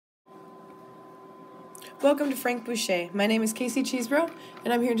Welcome to Frank Boucher. My name is Kayce Chesebro,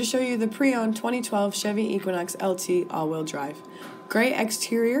 and I'm here to show you the pre-owned 2012 Chevy Equinox LT all-wheel drive. Gray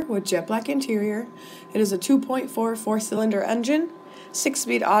exterior with jet black interior. It is a 2.4 four-cylinder engine,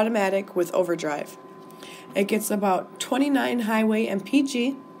 6-speed automatic with overdrive. It gets about 29 highway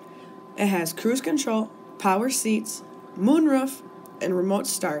mpg. It has cruise control, power seats, moonroof, and remote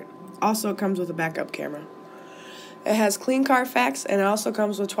start. Also, it comes with a backup camera. It has clean Carfax, and it also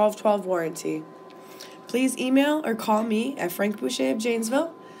comes with 12/12 warranty. Please email or call me at Frank Boucher of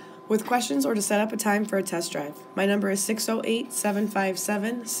Janesville with questions or to set up a time for a test drive. My number is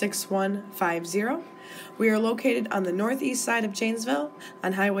 608-757-6150. We are located on the northeast side of Janesville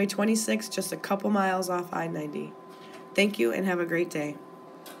on Highway 26, just a couple miles off I-90. Thank you and have a great day.